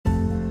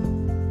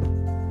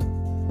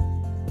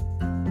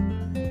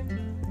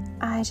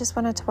I just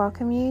wanted to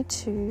welcome you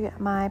to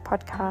my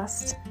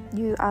podcast.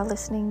 You are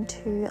listening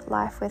to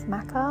Life with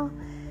Macca,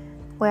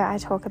 where I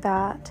talk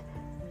about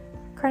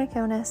chronic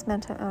illness,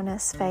 mental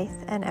illness,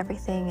 faith, and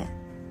everything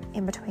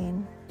in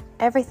between.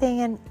 Everything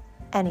and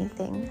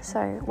anything.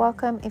 So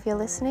welcome if you're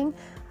listening.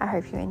 I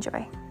hope you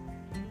enjoy.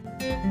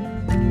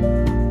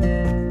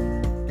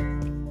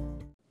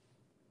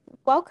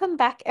 Welcome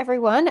back,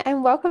 everyone,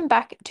 and welcome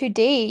back to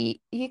Dee.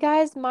 You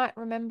guys might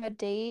remember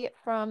Dee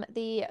from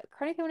the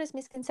Chronic Illness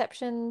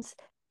Misconceptions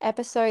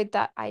episode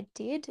that I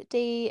did.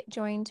 Dee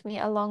joined me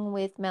along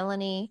with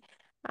Melanie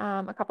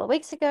a couple of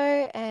weeks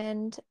ago,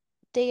 and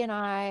Dee and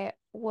I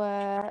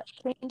were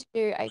keen to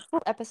do a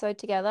full episode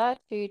together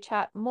to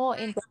chat more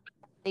in depth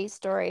about Dee's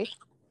story.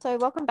 So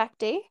welcome back,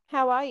 Dee.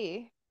 How are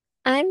you?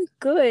 I'm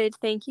good.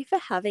 Thank you for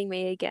having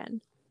me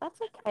again.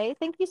 That's okay.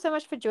 Thank you so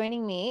much for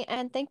joining me,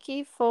 and thank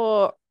you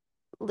for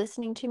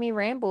listening to me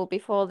ramble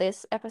before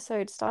this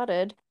episode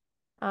started.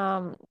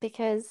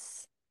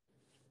 Because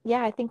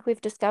I think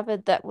we've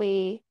discovered that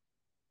we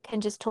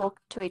can just talk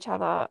to each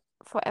other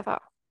forever.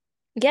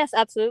 Yes,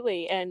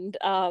 absolutely. And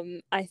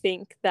I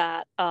think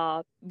that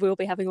we'll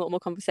be having a lot more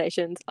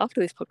conversations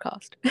after this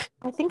podcast.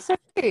 I think so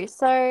too.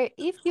 So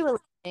if you were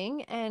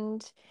listening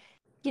and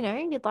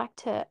you'd like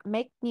to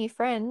make new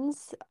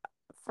friends,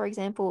 for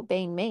example,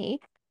 being me,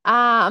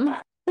 and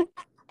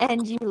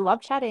you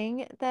love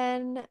chatting,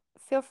 then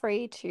feel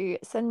free to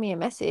send me a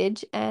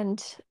message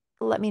and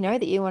let me know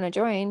that you want to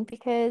join,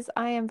 because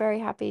I am very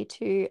happy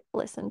to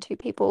listen to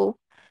people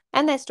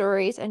and their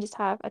stories and just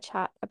have a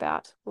chat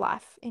about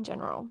life in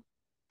general.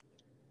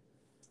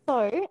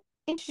 So,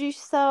 introduce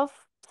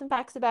yourself, some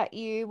facts about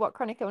you, what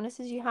chronic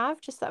illnesses you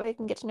have, just so that we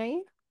can get to know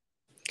you.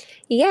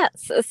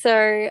 Yes.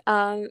 So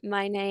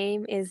my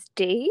name is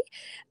Dee.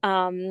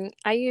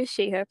 I use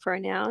she, her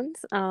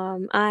pronouns.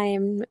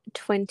 I'm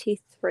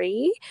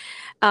 23.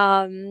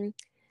 Um,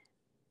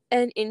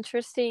 an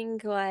interesting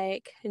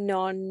chronic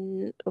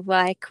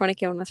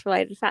illness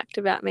related fact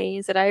about me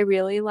is that I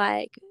really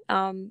like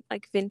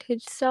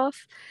vintage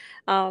stuff,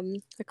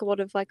 like a lot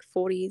of like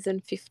 40s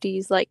and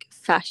 50s like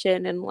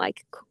fashion and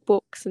like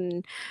cookbooks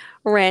and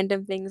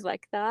random things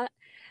like that.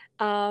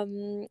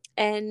 And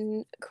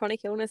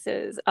chronic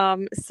illnesses.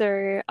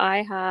 So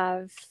I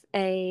have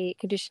a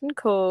condition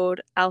called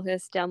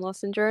Ehlers-Danlos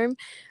Syndrome,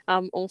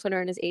 also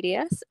known as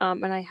EDS,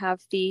 and I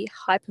have the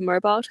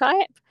hypermobile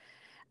type.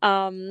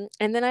 And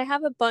then I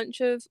have a bunch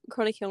of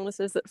chronic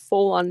illnesses that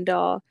fall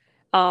under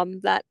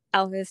that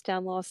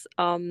Ehlers-Danlos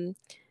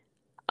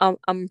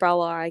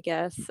umbrella, I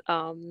guess.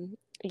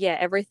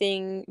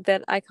 Everything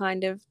that I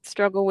kind of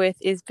struggle with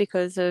is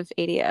because of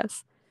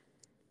EDS.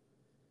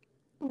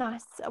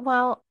 Nice.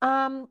 Well,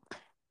 you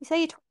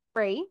say you're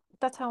 23.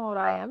 That's how old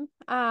I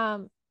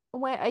am.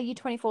 When are you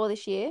 24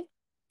 this year?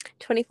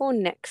 24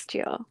 next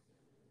year.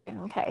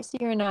 Okay, so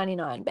you're a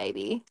 99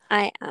 baby.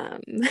 I am.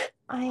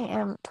 I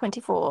am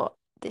 24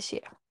 this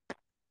year.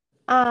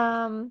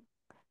 Um,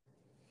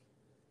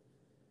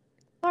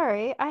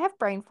 Sorry, I have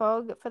brain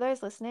fog. For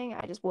those listening,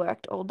 I just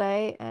worked all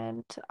day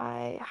and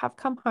I have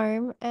come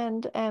home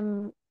and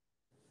am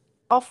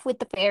off with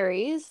the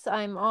fairies.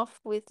 I'm off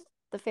with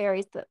the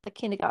fairies that the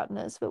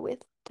kindergartners were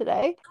with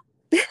today.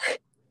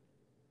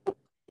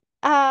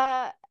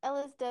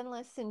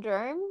 Ehlers-Danlos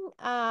syndrome.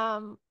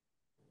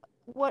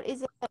 What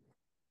is it?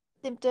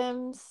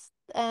 Symptoms,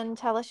 and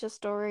tell us your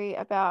story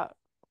about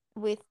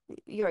with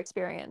your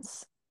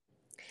experience.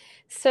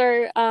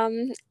 So,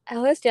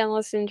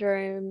 Ehlers-Danlos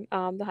syndrome,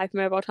 the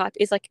hypermobile type,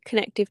 is like a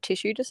connective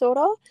tissue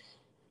disorder.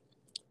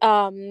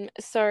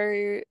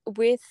 So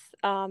with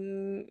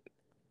hypermobile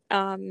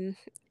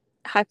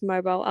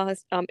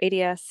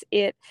EDS,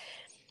 it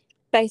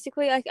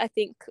basically, I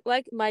think,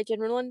 like my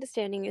general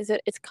understanding is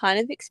that it's kind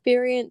of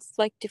experienced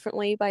like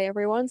differently by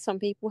everyone. Some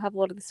people have a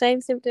lot of the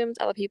same symptoms,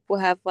 other people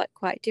have like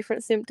quite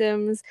different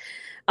symptoms.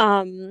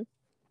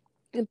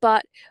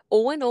 But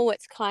all in all,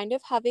 it's kind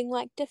of having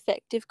like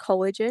defective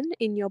collagen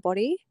in your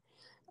body,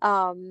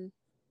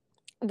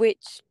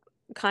 which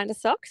kind of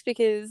sucks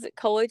because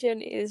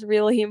collagen is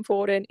really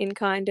important in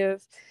kind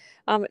of,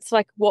 it's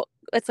like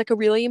a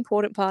really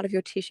important part of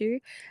your tissue.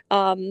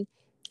 And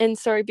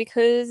so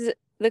because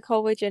the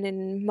collagen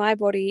in my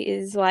body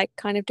is like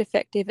kind of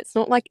defective, it's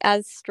not like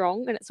as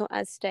strong and it's not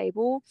as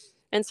stable.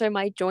 And so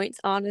my joints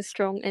aren't as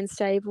strong and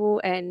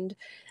stable, and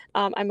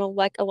I'm a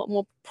lot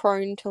more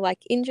prone to like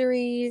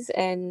injuries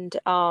and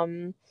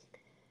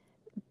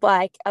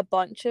like a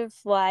bunch of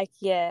I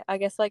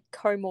guess like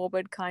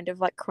comorbid kind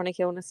of like chronic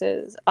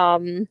illnesses.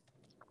 And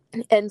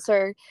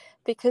so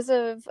because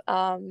of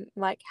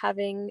like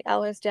having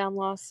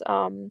Ehlers-Danlos,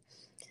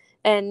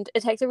 and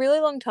it takes a really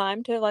long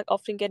time to like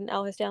often get an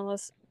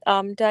Ehlers-Danlos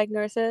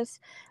diagnosis.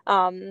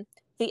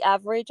 The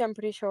average, I'm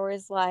pretty sure,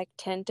 is like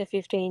 10 to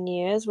 15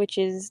 years, which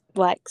is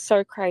like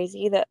so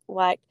crazy that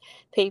like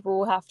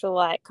people have to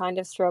like kind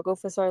of struggle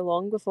for so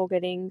long before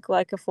getting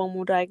like a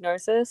formal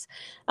diagnosis.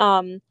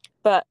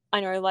 But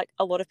I know like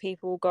a lot of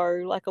people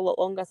go like a lot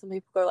longer. Some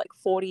people go like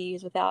 40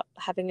 years without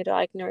having a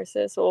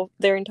diagnosis or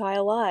their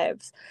entire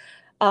lives.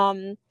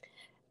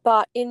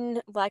 But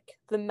in like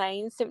the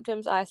main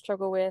symptoms I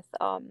struggle with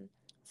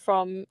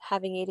from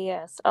having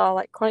EDS are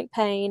like chronic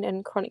pain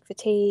and chronic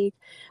fatigue,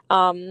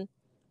 um,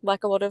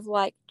 like a lot of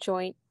like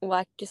joint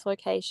like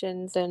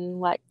dislocations and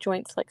like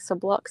joints like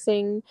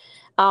subluxing.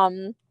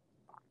 Um,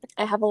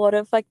 I have a lot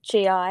of like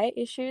GI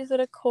issues that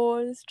are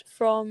caused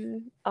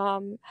from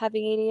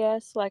having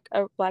EDS, like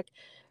a like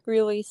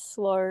really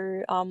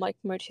slow like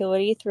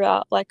motility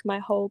throughout like my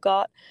whole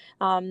gut.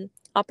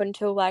 Up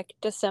until like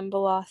December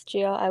last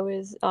year, I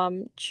was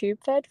tube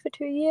fed for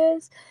 2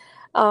 years.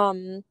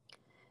 Um,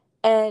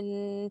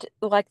 and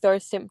like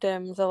those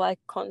symptoms are like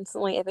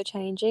constantly ever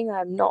changing.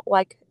 I'm not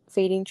like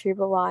feeding tube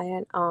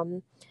reliant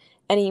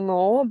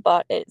anymore,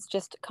 but it's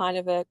just kind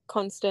of a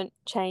constant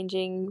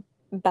changing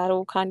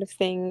battle kind of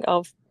thing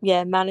of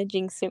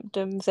managing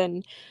symptoms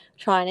and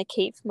trying to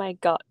keep my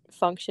gut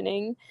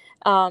functioning.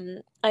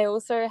 I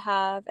also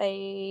have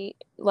a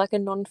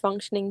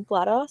non-functioning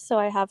bladder, so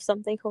I have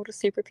something called a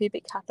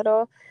suprapubic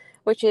catheter,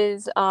 which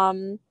is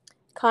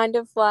kind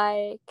of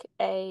like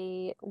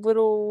a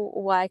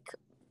little like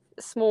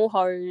small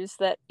hose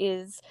that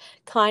is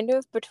kind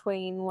of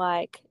between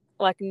like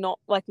not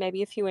like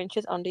maybe a few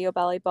inches under your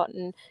belly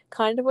button,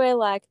 kind of where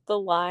like the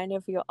line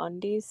of your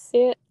undies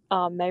sit.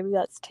 Maybe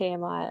that's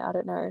TMI, I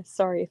don't know.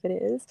 Sorry if it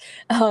is.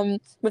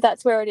 But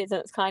that's where it is,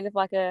 and it's kind of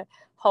like a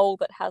hole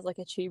that has like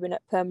a tube in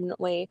it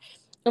permanently.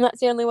 And that's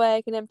the only way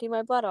I can empty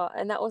my bladder.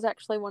 And that was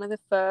actually one of the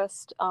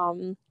first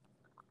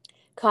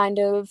kind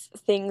of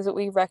things that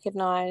we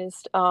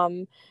recognized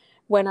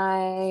when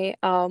I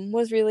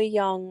was really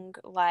young,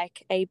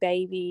 like a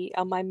baby.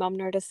 My mum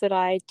noticed that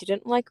I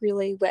didn't like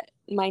really wet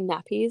my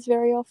nappies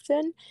very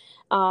often.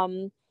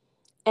 Um,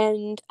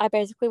 and I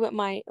basically went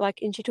my like,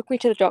 and she took me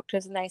to the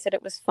doctors, and they said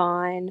it was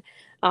fine.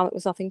 It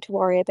was nothing to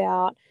worry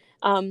about.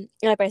 And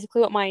I basically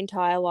went my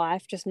entire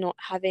life just not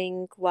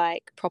having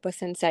like proper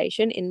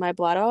sensation in my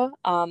bladder.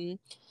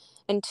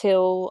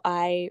 Until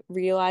I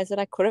realized that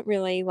I couldn't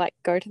really like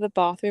go to the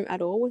bathroom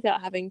at all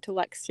without having to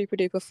like super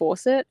duper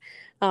force it.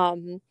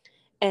 Um,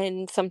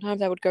 and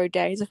sometimes I would go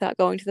days without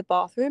going to the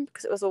bathroom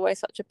because it was always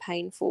such a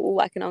painful,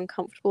 like an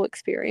uncomfortable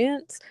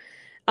experience.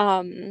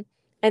 Um,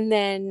 and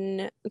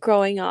then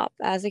growing up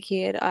as a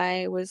kid,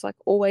 I was like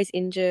always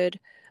injured,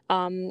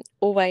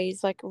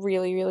 always like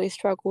really, really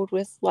struggled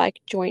with like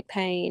joint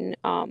pain,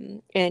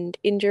 and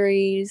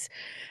injuries.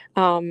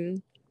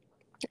 Um,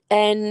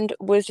 and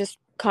was just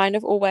kind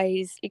of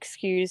always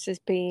excused as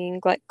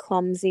being like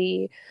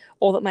clumsy,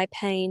 or that my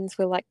pains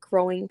were like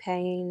growing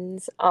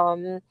pains.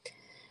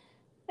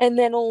 And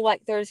then all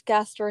like those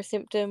gastro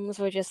symptoms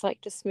were just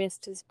like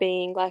dismissed as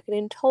being like an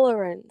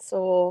intolerance,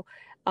 or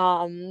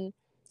um,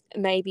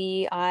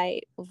 maybe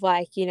I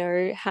like,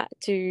 had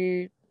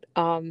to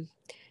um,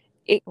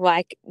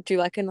 like do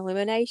like an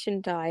elimination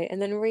diet and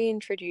then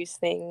reintroduce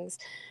things.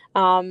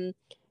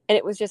 And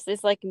it was just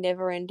this like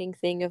never ending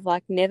thing of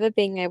like never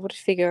being able to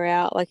figure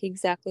out like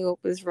exactly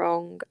what was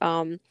wrong,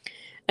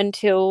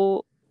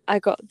 until I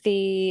got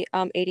the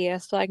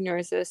EDS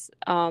diagnosis,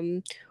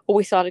 or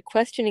we started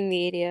questioning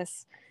the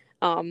EDS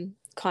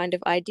kind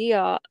of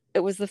idea. It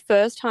was the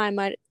first time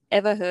I'd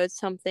ever heard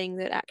something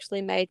that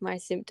actually made my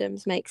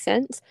symptoms make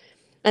sense,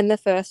 and the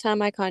first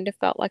time I kind of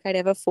felt like I'd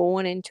ever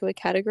fallen into a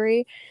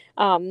category.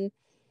 Um,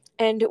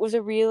 and it was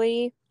a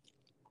really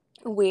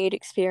weird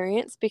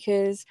experience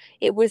because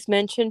it was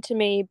mentioned to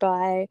me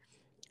by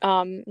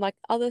like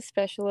other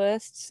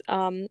specialists.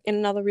 And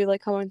another really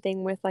common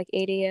thing with like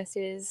EDS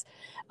is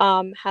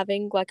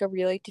having like a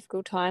really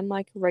difficult time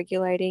like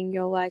regulating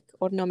your like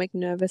autonomic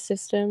nervous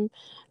system.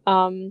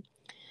 Um,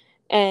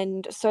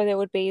 and so there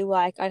would be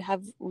like, I'd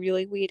have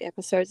really weird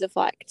episodes of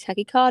like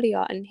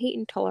tachycardia and heat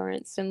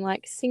intolerance and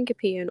like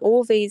syncope and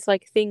all these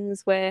like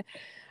things where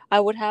I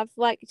would have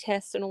like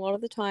tests, and a lot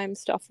of the time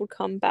stuff would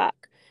come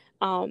back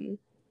um,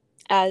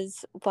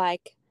 as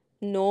like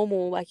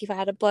normal. Like if I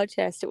had a blood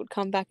test, it would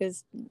come back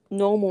as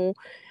normal.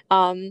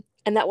 And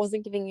that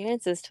wasn't giving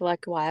answers to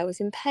like why I was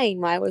in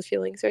pain, why I was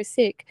feeling so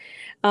sick.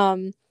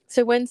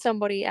 So when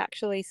somebody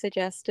actually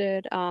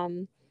suggested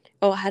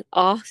or had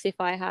asked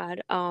if I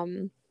had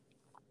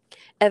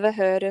ever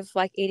heard of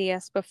like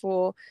EDS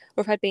before,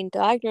 or if I'd been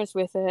diagnosed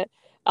with it,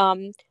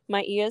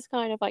 my ears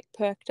kind of like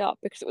perked up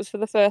because it was for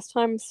the first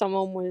time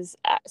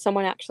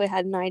someone actually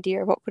had an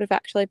idea of what could have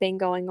actually been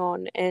going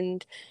on.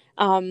 And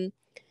um,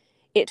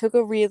 it took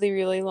a really,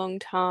 really long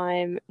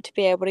time to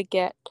be able to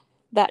get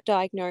that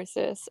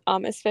diagnosis,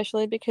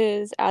 especially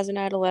because as an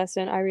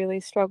adolescent, I really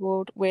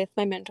struggled with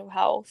my mental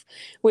health,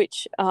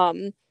 which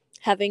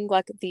having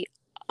like the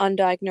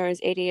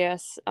undiagnosed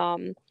EDS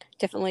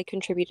definitely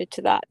contributed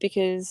to that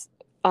because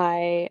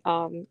I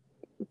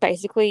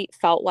basically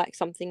felt like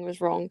something was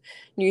wrong,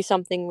 knew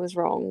something was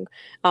wrong,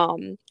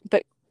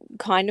 but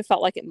kind of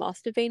felt like it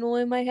must have been all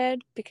in my head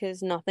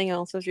because nothing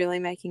else was really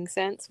making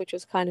sense, which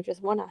was kind of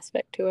just one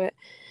aspect to it.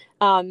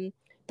 Um,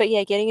 but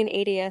yeah, getting an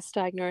EDS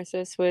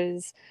diagnosis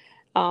was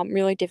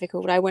really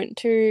difficult. I went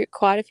to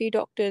quite a few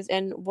doctors,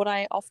 and what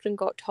I often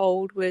got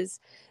told was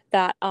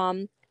that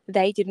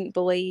they didn't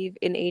believe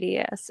in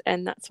EDS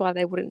and that's why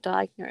they wouldn't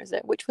diagnose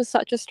it, which was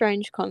such a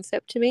strange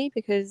concept to me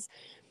because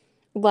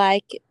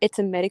like it's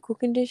a medical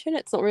condition.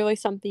 It's not really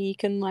something you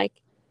can like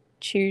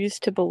choose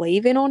to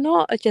believe in or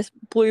not. It just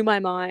blew my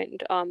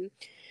mind.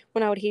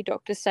 When I would hear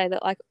doctors say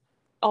that like,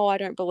 oh, I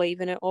don't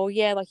believe in it, or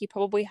yeah, like you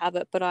probably have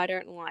it, but I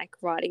don't like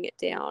writing it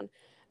down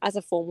as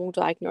a formal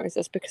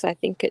diagnosis because I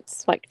think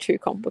it's like too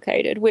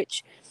complicated,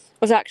 which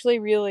was actually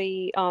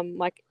really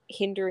like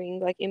hindering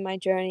like in my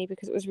journey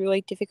because it was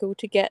really difficult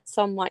to get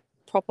some like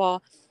proper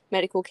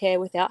medical care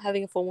without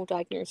having a formal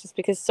diagnosis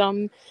because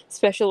some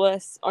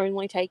specialists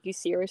only take you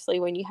seriously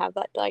when you have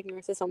that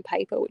diagnosis on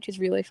paper, which is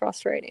really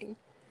frustrating.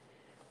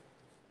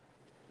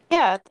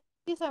 Yeah, thank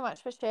you so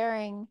much for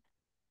sharing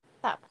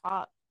that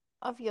part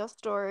of your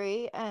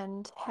story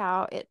and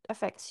how it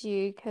affects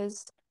you. And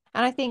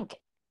I think,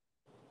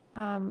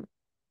 um,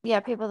 yeah,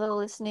 people that are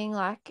listening,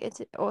 like,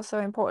 it's also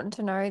important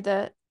to know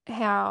that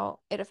how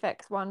it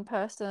affects one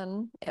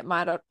person, it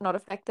might not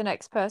affect the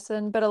next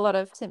person, but a lot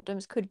of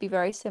symptoms could be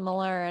very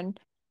similar. And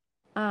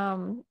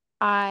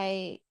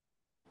I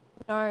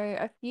know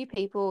a few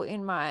people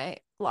in my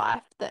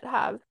life that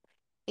have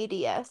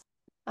EDS,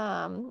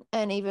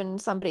 and even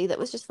somebody that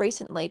was just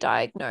recently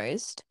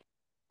diagnosed.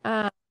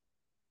 Um,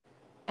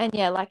 and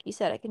yeah, like you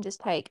said, it can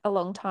just take a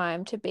long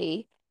time to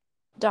be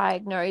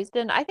diagnosed.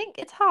 And I think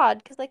it's hard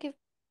because, like, if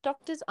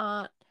doctors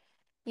aren't,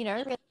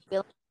 really willing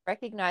to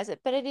recognize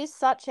it, but it's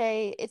such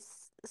a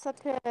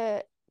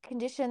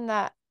condition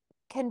that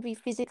can be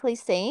physically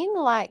seen.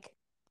 Like,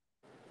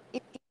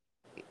 if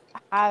you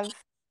have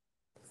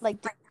like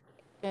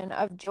dysfunction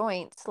of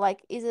joints,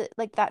 like, is it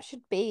like that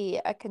should be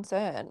a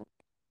concern?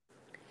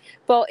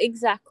 Well,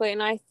 exactly.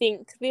 And I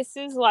think this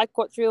is like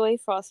what's really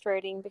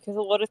frustrating because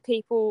a lot of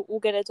people will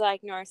get a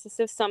diagnosis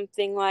of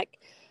something like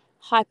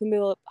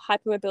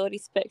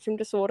hypermobility spectrum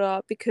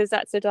disorder because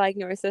that's a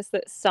diagnosis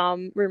that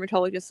some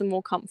rheumatologists are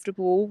more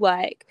comfortable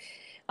like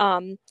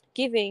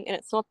giving. And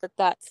it's not that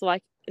that's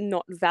like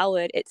not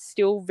valid. It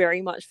still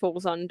very much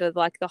falls under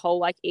like the whole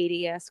like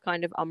EDS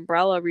kind of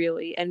umbrella,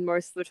 really. And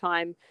most of the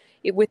time,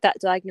 with that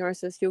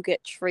diagnosis, you'll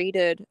get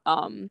treated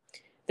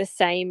the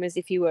same as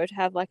if you were to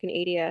have like an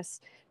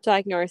EDS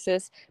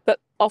diagnosis, but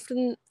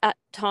often at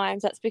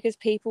times that's because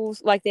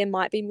people's like they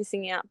might be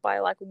missing out by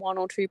like 1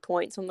 or 2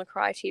 points on the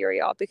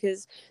criteria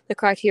because the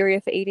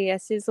criteria for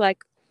EDS is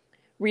like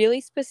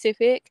really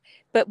specific.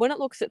 But when it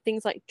looks at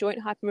things like joint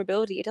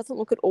hypermobility, it doesn't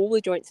look at all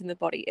the joints in the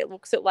body. It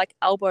looks at like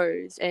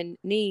elbows and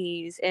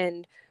knees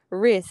and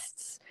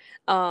wrists,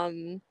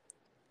 and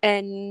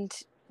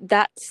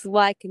that's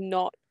like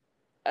not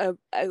a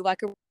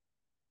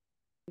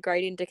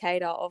great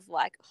indicator of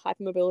like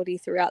hypermobility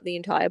throughout the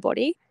entire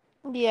body.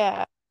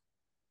 Yeah.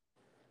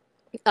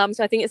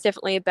 So I think it's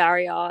definitely a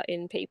barrier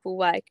in people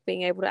like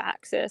being able to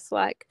access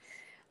like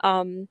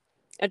um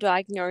a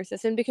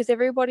diagnosis, and because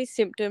everybody's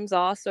symptoms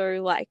are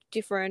so like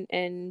different,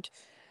 and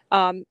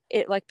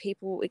it like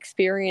people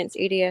experience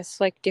EDS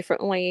like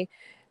differently.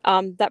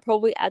 That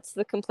probably adds to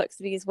the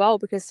complexity as well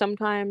because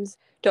sometimes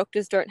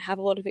doctors don't have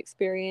a lot of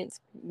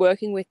experience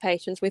working with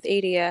patients with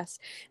EDS,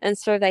 and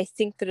so they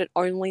think that it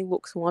only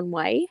looks one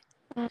way.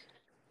 Mm.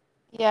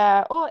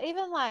 Yeah, or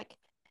even like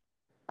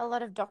a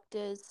lot of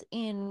doctors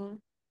in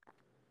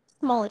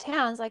smaller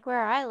towns, like where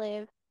I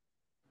live,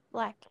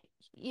 like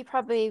you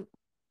probably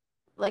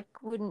like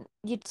wouldn't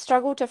you'd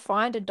struggle to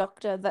find a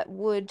doctor that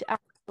would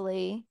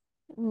actually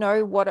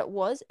know what it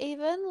was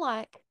even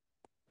like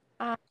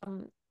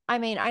I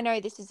mean, I know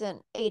this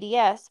isn't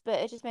EDS, but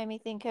it just made me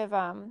think of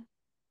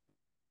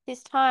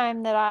this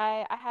time that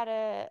I had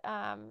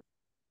a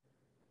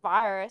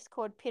virus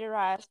called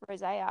pityriasis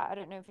rosea. I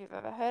don't know if you've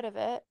ever heard of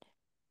it,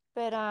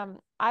 but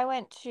I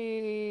went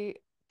to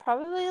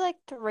probably like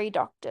three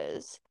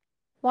doctors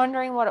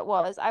wondering what it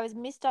was. I was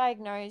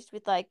misdiagnosed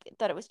with like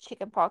that it was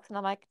chickenpox, and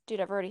I'm like,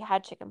 dude, I've already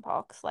had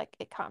chickenpox. Like,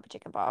 it can't be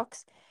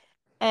chickenpox.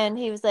 And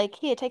he was like,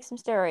 here, take some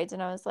steroids.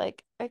 And I was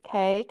like,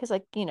 okay, because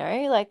like,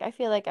 like I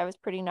feel like I was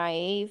pretty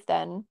naive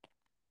then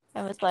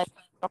and was like,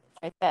 "Doctor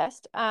knows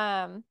best."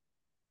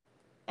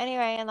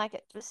 Anyway, and like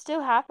it was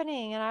still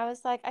happening, and I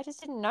was like, I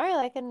just didn't know,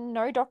 like, and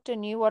no doctor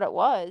knew what it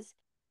was.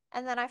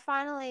 And then I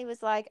finally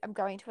was like, I'm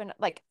going to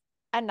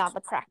another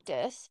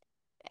practice,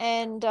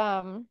 and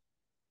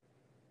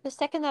the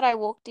second that I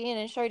walked in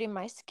and showed him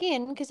my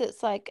skin, because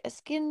it's like a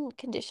skin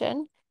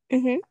condition,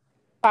 Mm-hmm.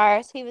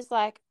 virus, he was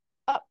like,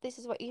 oh, this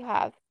is what you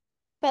have.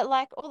 But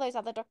like all those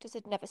other doctors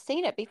had never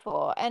seen it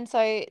before. And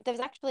so there was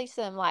actually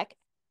some like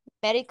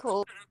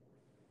medical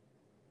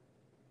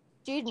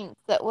students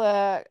that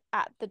were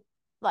at the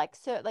like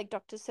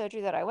doctor's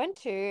surgery that I went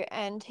to,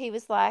 and he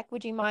was like,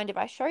 would you mind if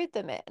I showed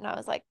them it? And I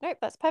was like, nope,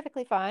 that's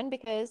perfectly fine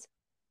because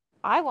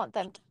I want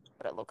them to know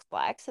what it looks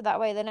like. So that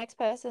way the next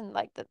person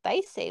like that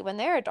they see when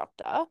they're a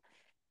doctor,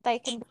 they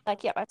can be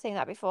like, yep, I've seen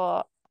that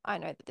before. I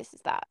know that this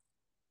is that.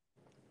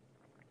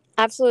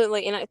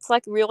 Absolutely. And it's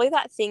like really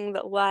that thing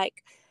that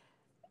like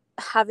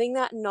having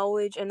that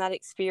knowledge and that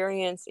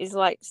experience is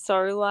like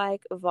so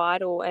like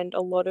vital, and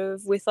a lot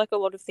of with like a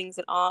lot of things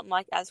that aren't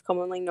like as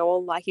commonly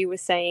known, like you were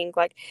saying,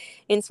 like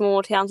in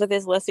small towns where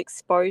there's less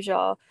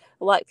exposure,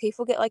 like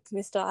people get like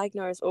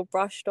misdiagnosed or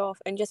brushed off,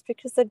 and just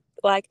because the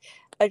like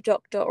a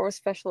doctor or a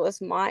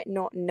specialist might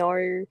not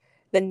know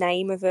the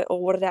name of it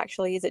or what it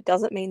actually is, it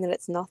doesn't mean that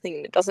it's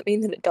nothing. It doesn't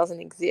mean that it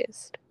doesn't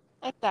exist.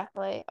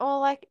 Exactly. Or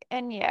like,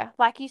 and yeah,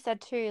 like you said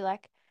too,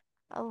 like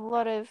a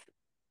lot of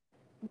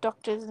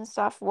doctors and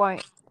stuff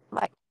won't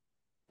like,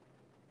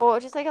 or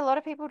just like a lot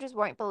of people just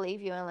won't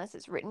believe you unless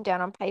it's written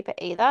down on paper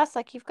either. It's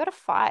like you've got to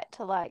fight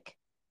to like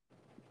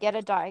get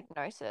a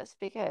diagnosis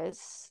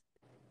because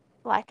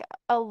like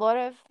a lot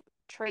of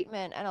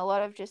treatment and a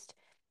lot of just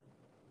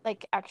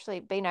like actually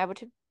being able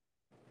to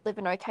live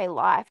an okay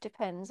life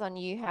depends on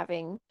you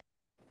having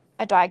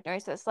a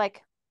diagnosis.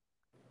 Like,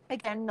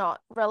 again, not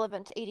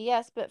relevant to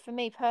EDS, but for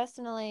me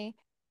personally,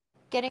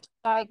 getting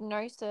a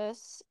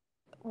diagnosis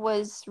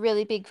was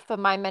really big for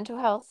my mental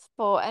health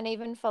for and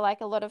even for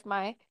like a lot of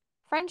my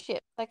friendships.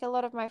 Like a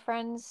lot of my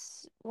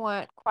friends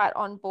weren't quite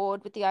on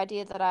board with the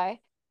idea that I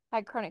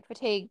had chronic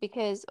fatigue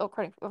because or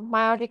chronic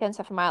myalgic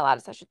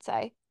encephalomyelitis, I should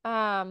say.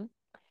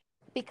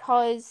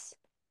 Because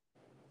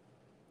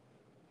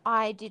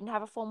I didn't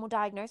have a formal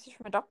diagnosis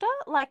from a doctor.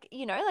 Like,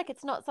 like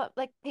it's not so,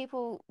 like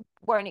people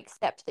won't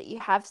accept that you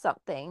have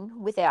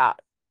something without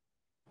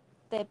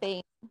there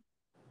being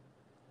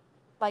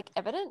like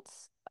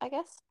evidence, I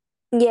guess.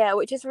 Yeah,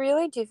 which is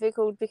really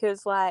difficult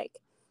because like,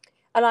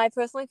 and I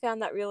personally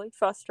found that really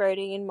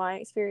frustrating in my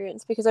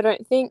experience, because I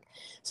don't think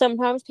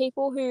sometimes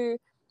people who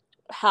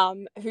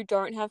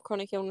don't have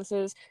chronic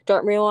illnesses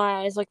don't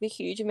realize like the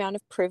huge amount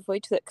of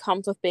privilege that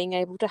comes with being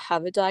able to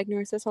have a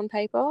diagnosis on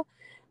paper.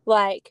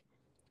 Like,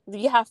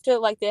 you have to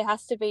like, there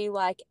has to be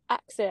like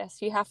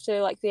access. You have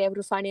to like be able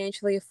to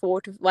financially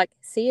afford to like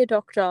see a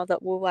doctor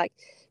that will like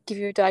give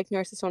you a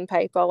diagnosis on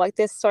paper. Like,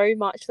 there's so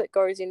much that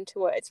goes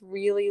into it. It's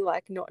really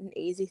like not an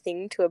easy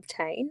thing to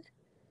obtain.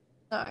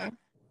 No.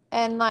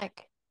 And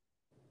like,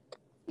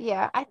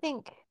 yeah, I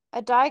think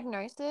a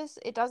diagnosis,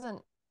 it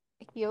doesn't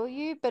heal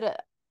you, but it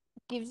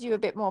gives you a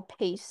bit more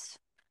peace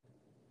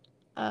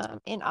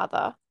in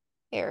other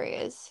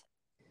areas.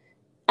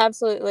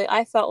 Absolutely.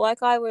 I felt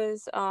like I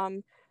was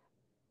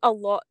a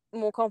lot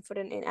more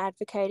confident in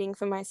advocating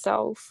for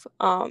myself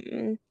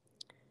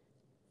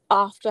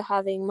after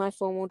having my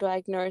formal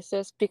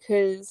diagnosis,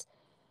 because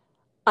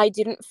I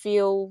didn't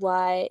feel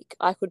like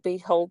I could be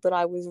told that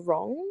I was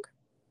wrong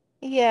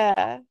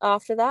Yeah.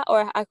 after that.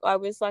 Or I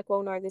was like,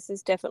 well, no, this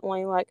is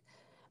definitely like,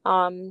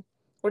 um,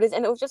 what is,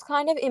 and it was just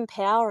kind of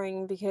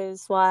empowering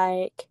because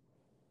like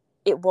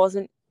it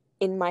wasn't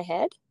in my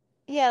head.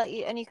 Yeah,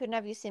 and you couldn't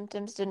have your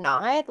symptoms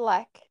denied,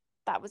 like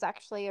that was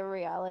actually a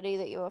reality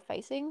that you were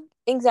facing.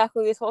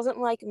 Exactly. This wasn't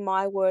like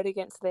my word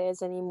against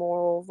theirs anymore,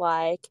 or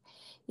like,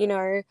 you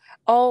know,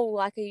 oh,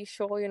 like, are you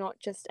sure you're not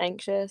just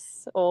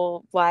anxious,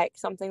 or like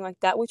something like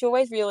that, which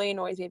always really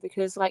annoys me,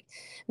 because like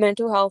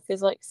mental health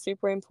is like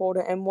super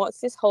important. And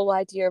what's this whole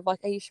idea of like,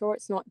 are you sure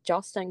it's not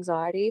just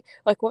anxiety?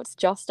 Like, what's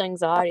just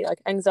anxiety?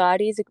 Like,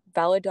 anxiety is a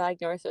valid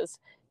diagnosis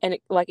and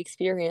like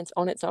experience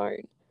on its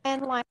own.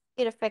 And like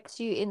it affects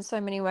you in so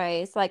many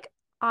ways.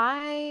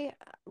 I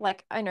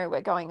I know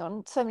we're going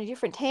on so many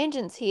different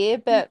tangents here,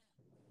 but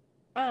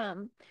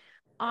um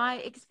I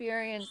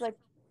experience like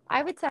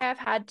I would say I've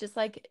had just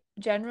like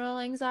general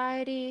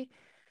anxiety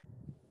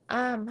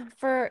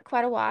for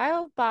quite a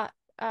while, but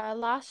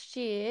last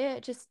year,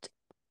 just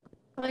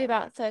probably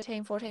about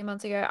 13, 14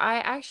 months ago, I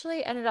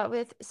actually ended up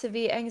with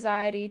severe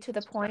anxiety to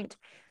the point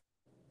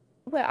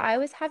where I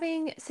was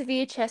having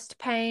severe chest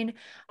pain.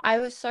 I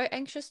was so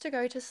anxious to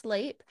go to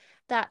sleep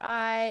that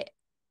I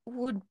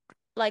would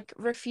like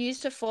refuse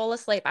to fall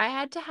asleep. I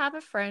had to have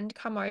a friend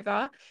come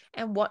over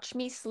and watch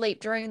me sleep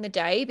during the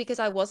day because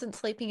I wasn't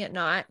sleeping at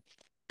night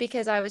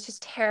because I was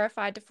just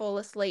terrified to fall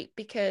asleep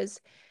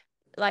because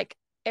like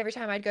every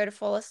time I'd go to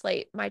fall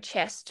asleep, my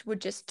chest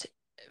would just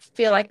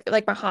feel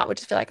like my heart would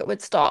just feel like it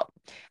would stop.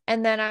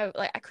 And then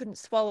I couldn't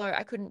swallow,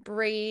 I couldn't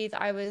breathe.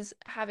 I was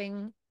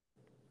having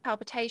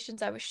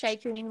palpitations, I was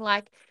shaking,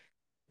 like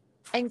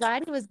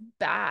anxiety was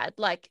bad.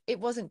 Like it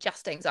wasn't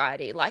just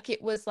anxiety. Like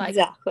it was like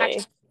Exactly.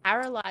 actually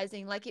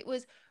paralyzing. Like it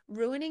was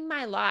ruining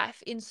my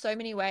life in so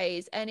many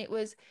ways. And it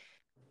was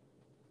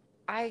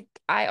I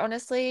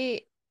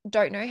honestly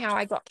don't know how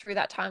I got through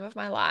that time of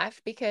my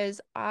life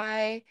because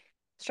I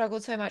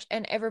struggled so much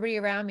and everybody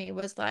around me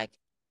was like,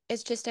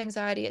 it's just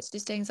anxiety, it's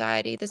just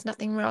anxiety. There's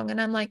nothing wrong. And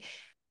I'm like,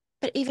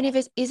 but even if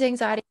it is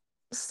anxiety,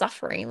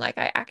 suffering, like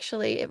I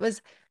actually it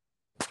was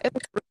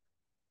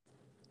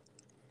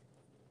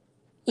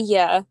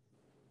Yeah.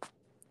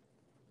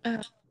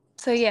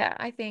 so yeah,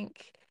 I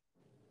think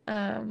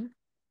um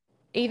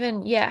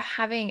even yeah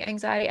having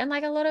anxiety and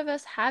like a lot of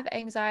us have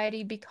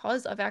anxiety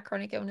because of our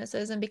chronic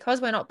illnesses and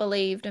because we're not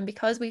believed and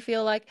because we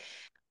feel like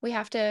we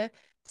have to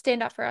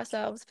stand up for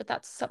ourselves, but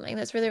that's something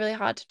that's really really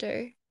hard to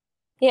do.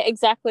 Yeah,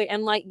 exactly.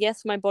 And like,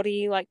 yes, my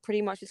body like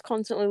pretty much is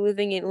constantly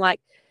living in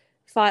like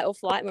fight or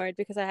flight mode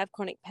because I have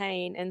chronic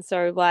pain. And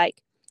so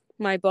like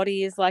my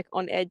body is like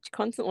on edge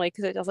constantly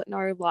because it doesn't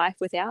know life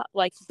without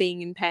like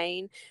being in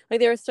pain. Like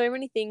there are so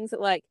many things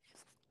that like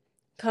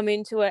come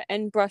into it,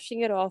 and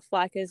brushing it off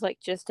like as like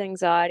just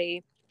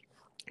anxiety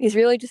is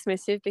really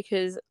dismissive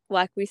because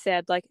like we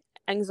said, like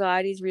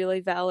anxiety is really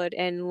valid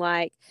and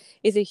like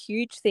is a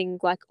huge thing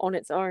like on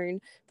its own,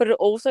 but it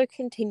also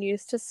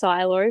continues to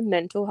silo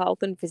mental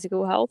health and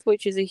physical health,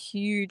 which is a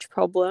huge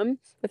problem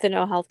within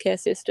our healthcare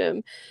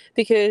system,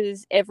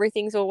 because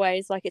everything's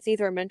always like it's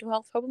either a mental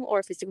health problem or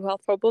a physical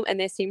health problem, and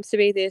there seems to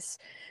be this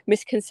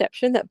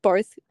misconception that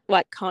both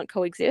like can't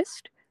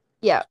coexist,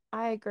 Yeah,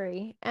 I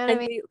agree. And I and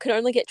mean, you can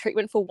only get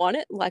treatment for one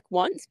at like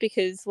once,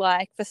 because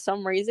like for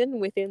some reason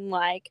within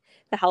like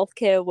the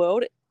healthcare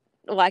world,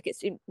 like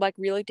it's like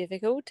really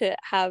difficult to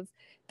have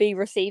be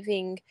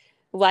receiving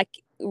like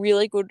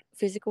really good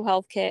physical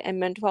health care and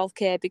mental health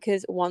care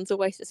because one's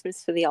always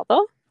dismissed for the other.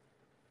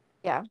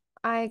 yeah,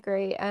 I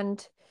agree.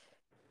 And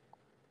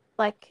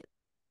like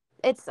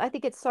I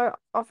think it's so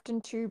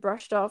often too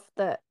brushed off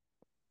that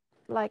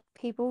like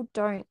people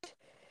don't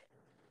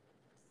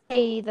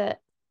see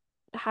that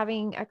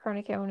having a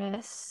chronic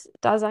illness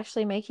does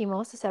actually make you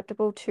more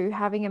susceptible to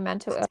having a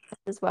mental illness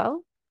as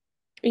well.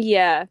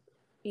 Yeah,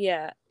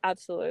 yeah,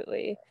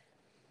 absolutely.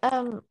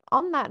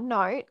 On that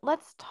note,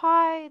 let's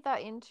tie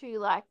that into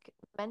like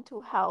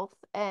mental health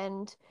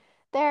and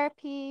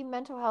therapy,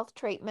 mental health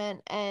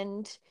treatment,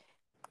 and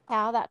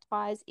how that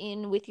ties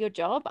in with your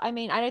job. I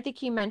mean, I don't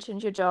think you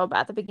mentioned your job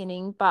at the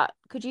beginning, but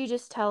could you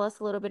just tell us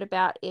a little bit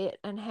about it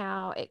and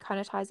how it kind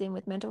of ties in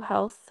with mental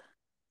health?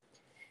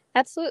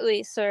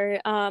 Absolutely. So,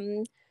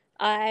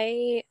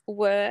 I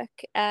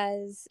work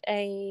as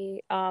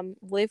a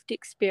lived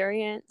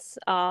experience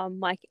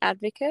like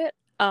advocate,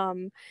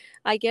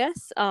 I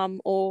guess,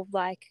 or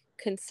like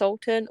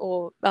consultant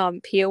or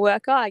peer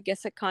worker. I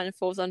guess it kind of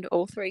falls under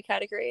all three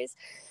categories.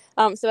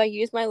 So I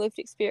use my lived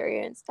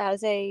experience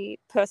as a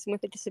person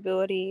with a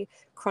disability,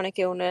 chronic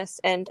illness,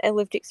 and a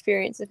lived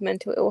experience of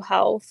mental ill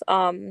health.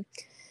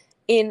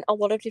 In a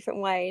lot of different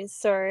ways.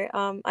 So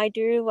I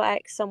do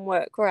like some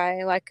work where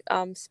I like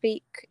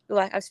speak,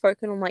 like I've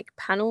spoken on like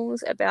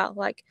panels about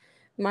like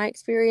my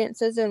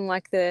experiences and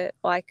like the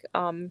like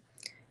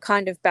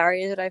kind of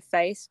barriers that I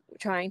face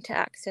trying to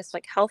access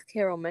like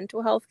healthcare or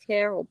mental health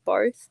care or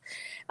both.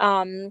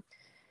 Um,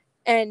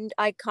 and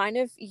I kind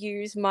of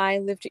use my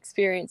lived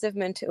experience of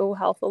mental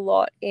health a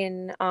lot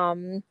in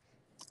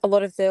a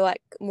lot of the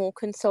like more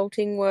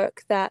consulting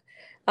work that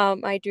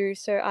I do.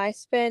 So I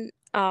spent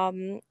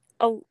a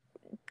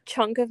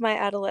chunk of my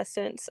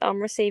adolescence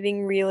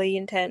receiving really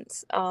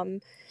intense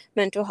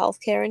mental health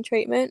care and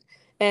treatment.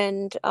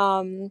 And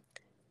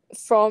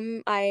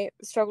from I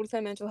struggled with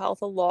my mental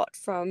health a lot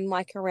from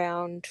like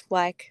around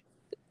like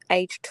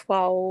age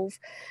 12,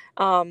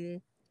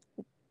 um,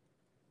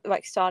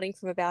 like starting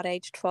from about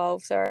age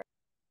 12. So,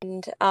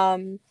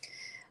 and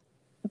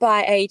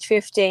by age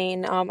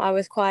 15, I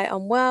was quite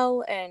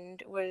unwell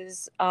and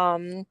was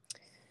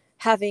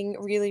having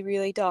really,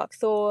 really dark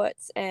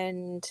thoughts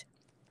and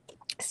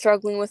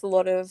struggling with a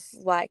lot of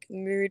like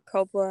mood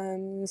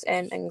problems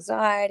and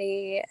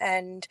anxiety,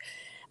 and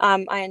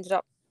I ended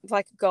up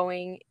like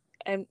going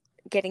and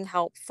getting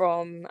help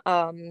from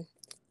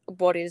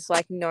what is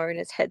like known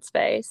as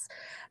Headspace,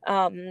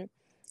 um,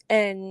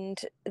 and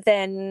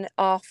then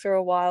after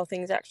a while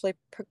things actually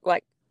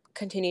like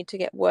continued to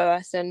get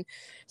worse, and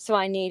so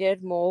I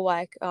needed more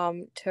like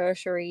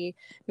tertiary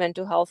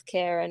mental health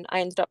care, and I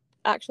ended up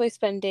actually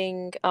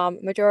spending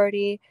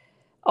majority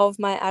of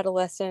my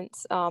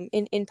adolescence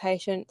in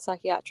inpatient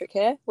psychiatric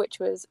care, which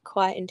was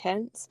quite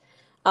intense.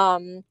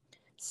 Um,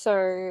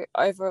 so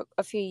over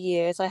a few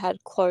years, I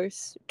had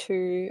close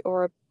to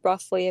or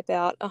roughly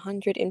about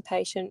 100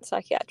 inpatient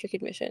psychiatric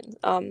admissions.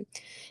 And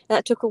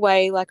that took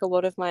away like a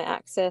lot of my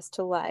access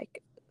to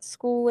like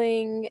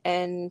schooling,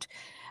 and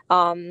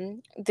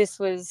this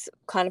was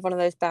kind of one of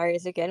those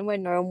barriers again where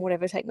no one would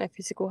ever take my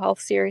physical health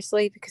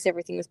seriously because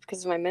everything was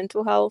because of my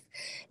mental health,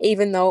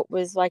 even though it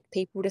was like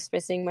people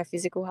dismissing my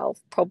physical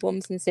health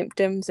problems and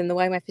symptoms and the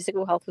way my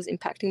physical health was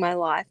impacting my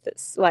life.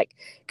 That's like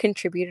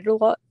contributed a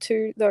lot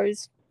to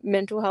those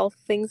mental health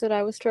things that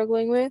I was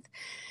struggling with.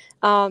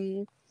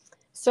 Um,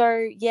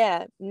 so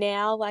yeah,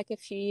 now like a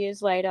few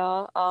years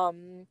later,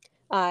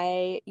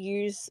 I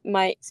use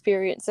my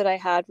experience that I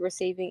had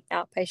receiving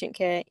outpatient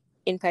care,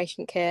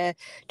 inpatient care,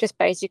 just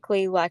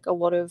basically like a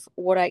lot of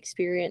what I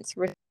experienced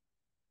with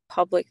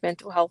public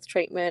mental health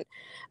treatment.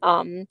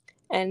 Um,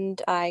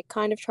 and I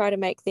kind of try to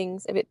make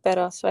things a bit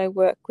better. So I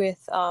work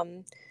with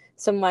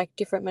some like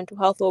different mental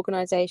health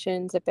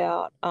organizations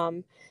about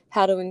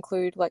how to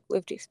include like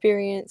lived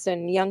experience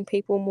and young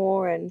people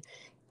more, and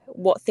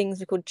what things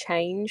we could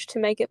change to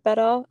make it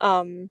better.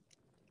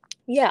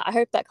 Yeah, I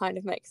hope that kind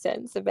of makes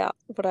sense about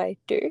what I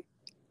do.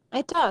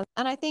 It does.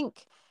 And I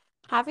think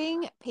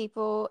having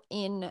people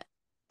in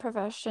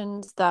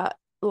professions that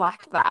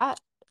like that,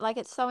 like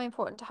it's so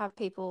important to have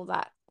people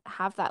that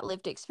have that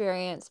lived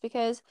experience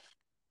because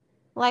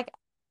like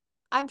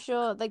I'm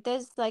sure like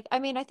there's like I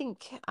mean I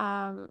think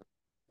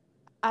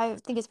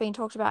it's been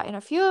talked about in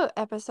a few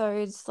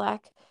episodes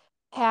like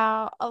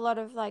how a lot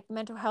of like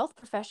mental health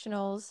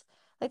professionals,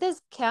 like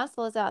there's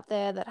counselors out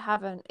there that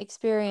haven't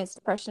experienced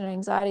depression and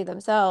anxiety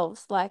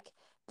themselves. Like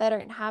they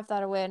don't have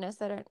that awareness,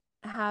 they don't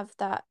have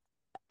that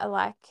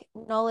like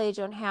knowledge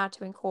on how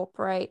to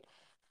incorporate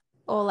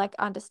or like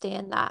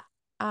understand that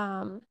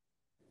um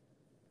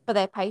for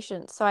their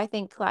patients. So I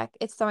think like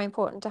it's so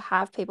important to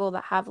have people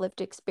that have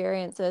lived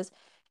experiences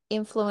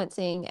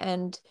influencing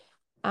and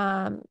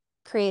um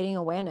creating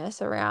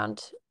awareness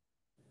around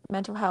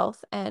mental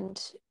health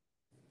and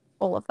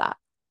all of that.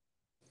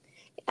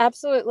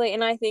 Absolutely.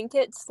 And I think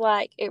it's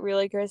like it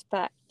really goes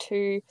back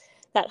to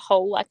that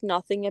whole like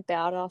nothing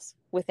about us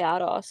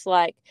without us.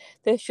 Like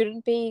there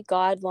shouldn't be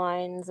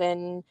guidelines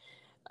and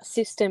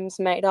systems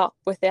made up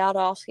without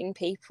asking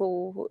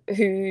people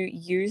who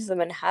use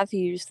them and have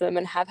used them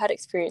and have had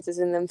experiences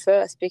in them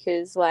first,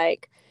 because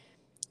like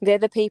they're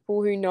the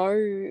people who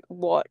know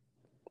what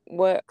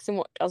works and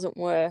what doesn't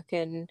work.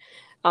 And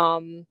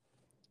um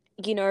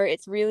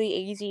it's really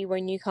easy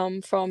when you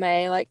come from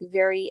a like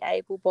very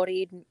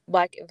able-bodied,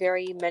 like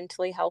very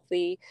mentally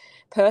healthy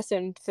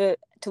person to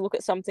look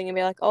at something and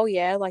be like, oh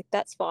yeah, like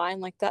that's fine,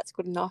 like that's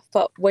good enough.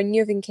 But when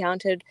you've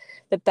encountered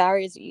the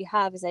barriers that you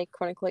have as a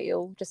chronically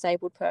ill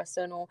disabled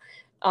person, or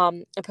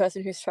a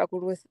person who's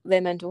struggled with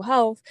their mental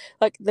health,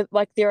 like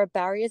there are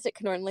barriers that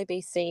can only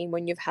be seen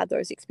when you've had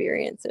those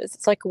experiences.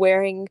 It's like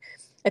wearing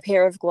a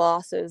pair of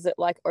glasses that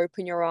like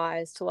open your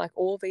eyes to like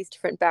all these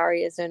different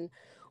barriers and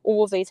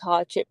all of these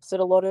hardships that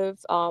a lot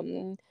of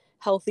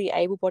healthy,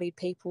 able bodied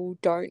people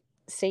don't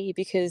see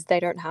because they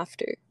don't have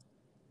to.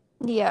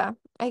 Yeah,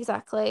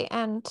 exactly.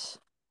 And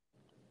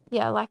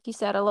yeah, like you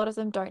said, a lot of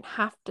them don't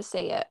have to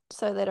see it,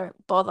 so they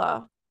don't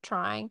bother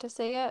trying to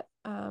see it.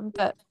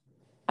 But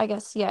I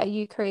guess, yeah,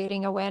 you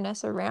creating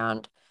awareness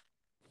around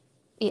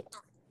it,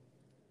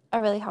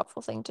 a really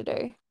helpful thing to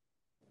do.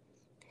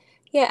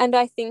 Yeah, and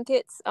I think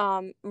it's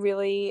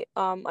really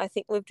I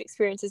think lived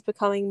experience is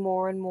becoming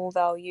more and more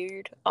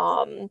valued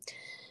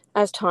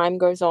as time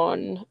goes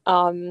on.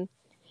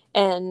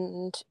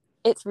 And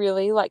it's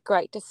really like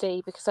great to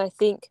see, because I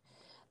think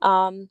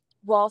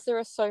whilst there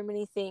are so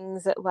many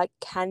things that like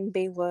can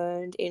be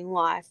learned in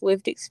life,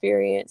 lived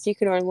experience you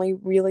can only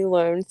really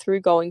learn through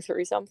going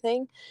through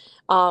something.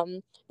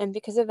 And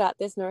because of that,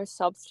 there's no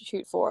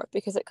substitute for it,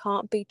 because it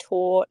can't be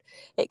taught,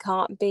 it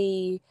can't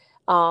be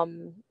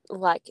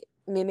like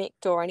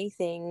mimicked or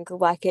anything.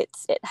 Like it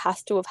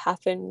has to have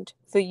happened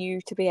for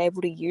you to be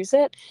able to use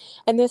it.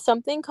 And there's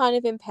something kind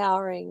of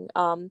empowering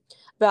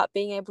about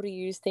being able to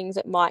use things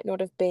that might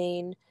not have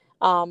been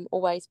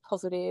always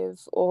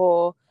positive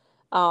or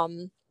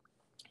um,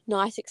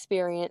 nice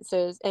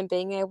experiences, and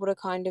being able to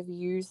kind of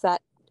use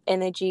that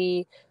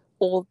energy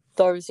or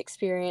those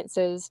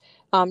experiences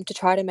to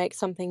try to make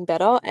something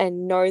better,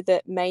 and know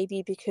that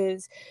maybe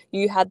because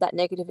you had that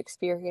negative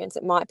experience,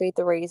 it might be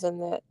the reason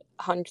that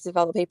hundreds of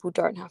other people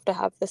don't have to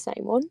have the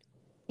same one.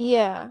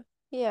 Yeah,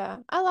 yeah.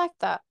 I like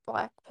that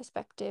like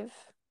perspective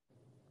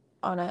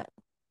on it.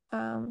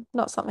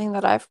 Not something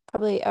that I've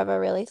probably ever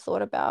really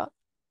thought about.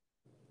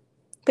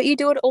 But you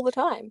do it all the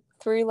time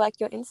through like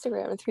your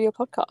Instagram and through your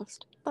podcast.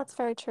 That's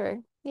very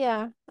true.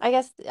 Yeah, I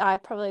guess I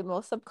probably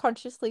more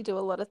subconsciously do a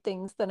lot of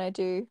things than I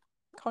do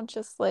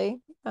consciously,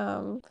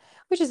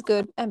 which is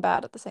good and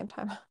bad at the same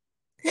time.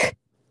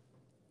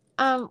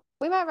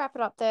 We might wrap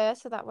it up there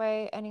so that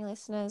way any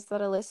listeners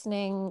that are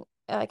listening,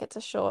 like it's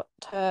a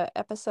shorter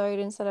episode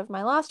instead of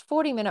my last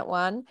 40-minute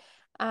one.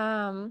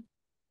 Um,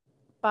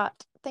 but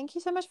thank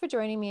you so much for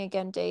joining me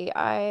again, Dee.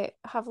 I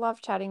have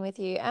loved chatting with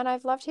you and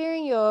I've loved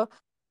hearing your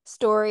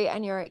story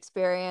and your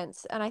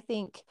experience. And I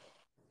think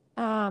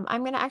I'm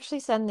going to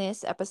actually send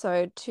this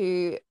episode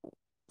to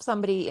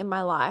somebody in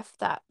my life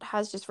that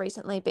has just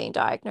recently been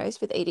diagnosed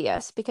with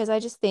EDS because I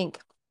just think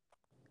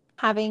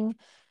having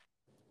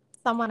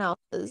someone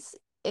else's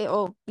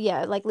or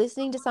yeah, like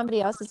listening to somebody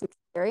else's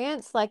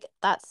experience, like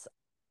that's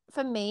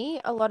for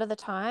me a lot of the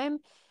time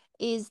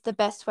is the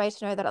best way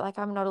to know that like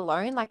I'm not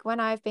alone. Like when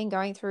I've been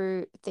going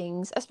through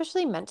things,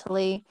 especially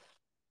mentally,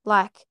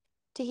 like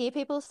to hear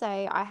people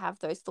say I have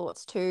those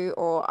thoughts too,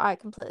 or I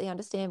completely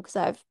understand because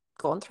I've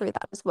gone through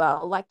that as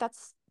well. Like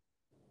that's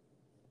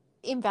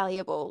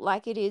invaluable.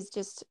 Like it is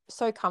just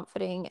so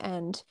comforting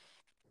and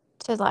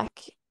to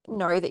like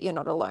know that you're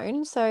not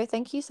alone. So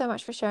thank you so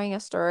much for sharing your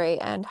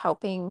story and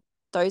helping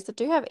those that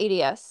do have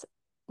EDS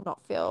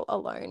not feel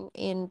alone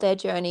in their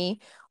journey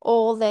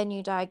or their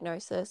new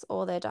diagnosis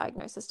or their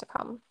diagnosis to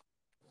come.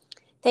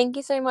 Thank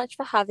you so much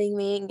for having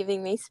me and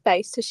giving me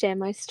space to share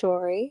my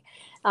story.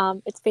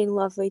 It's been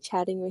lovely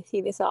chatting with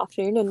you this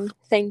afternoon, and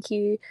thank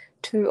you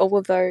to all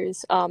of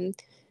those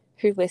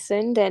who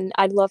listened. And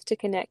I'd love to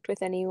connect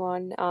with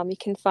anyone. You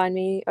can find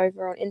me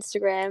over on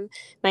Instagram.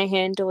 My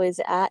handle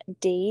is at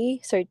D,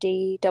 so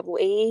DEE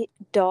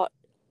dot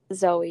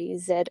Zoe,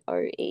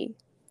 ZOE.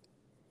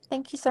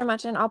 Thank you so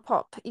much. And I'll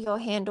pop your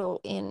handle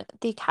in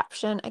the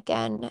caption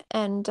again.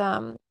 And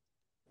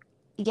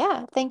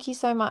yeah, thank you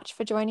so much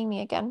for joining me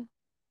again.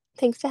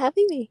 Thanks for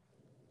having me.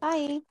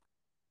 Bye.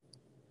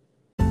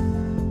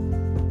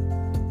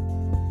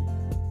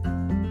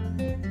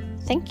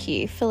 thank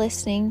you for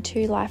listening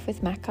to Life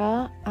with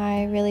Macca.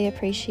 I really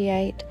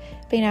appreciate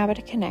being able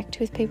to connect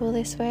with people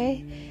this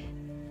way.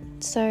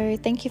 So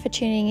thank you for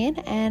tuning in,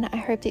 and I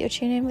hope that you'll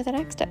tune in with the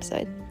next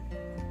episode.